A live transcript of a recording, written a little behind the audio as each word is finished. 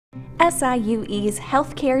SIUE's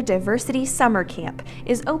Healthcare Diversity Summer Camp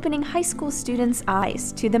is opening high school students'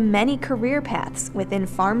 eyes to the many career paths within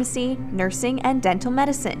pharmacy, nursing, and dental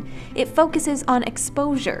medicine. It focuses on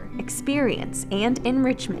exposure, experience, and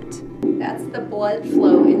enrichment. That's the blood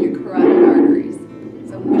flow in your carotid arteries.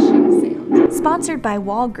 It's a whooshing sound. Sponsored by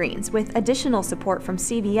Walgreens with additional support from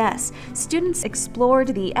CVS, students explored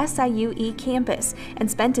the SIUE campus and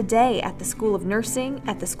spent a day at the School of Nursing,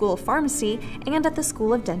 at the School of Pharmacy, and at the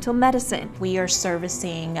School of Dental Medicine. We are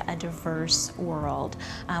servicing a diverse world.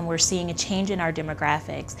 We're seeing a change in our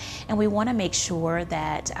demographics, and we want to make sure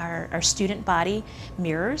that our student body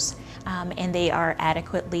mirrors and they are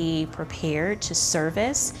adequately prepared to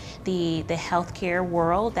service the healthcare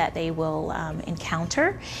world that they will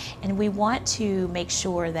encounter. And we want to make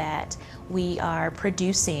sure that we are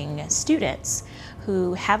producing students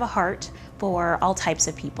who have a heart for all types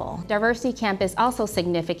of people. Diversity Camp is also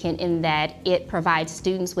significant in that it provides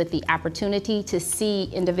students with the opportunity to see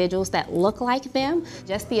individuals that look like them,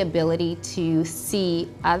 just the ability to see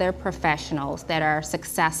other professionals that are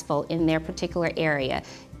successful in their particular area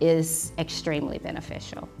is extremely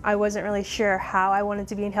beneficial. I wasn't really sure how I wanted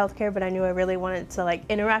to be in healthcare, but I knew I really wanted to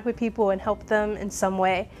interact with people and help them in some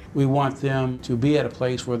way. We want them to be at a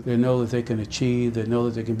place where they know that they can achieve, they know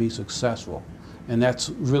that they can be successful. And that's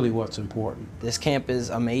really what's important. This camp is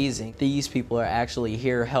amazing. These people are actually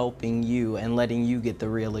here helping you and letting you get the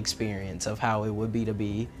real experience of how it would be to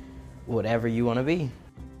be whatever you want to be.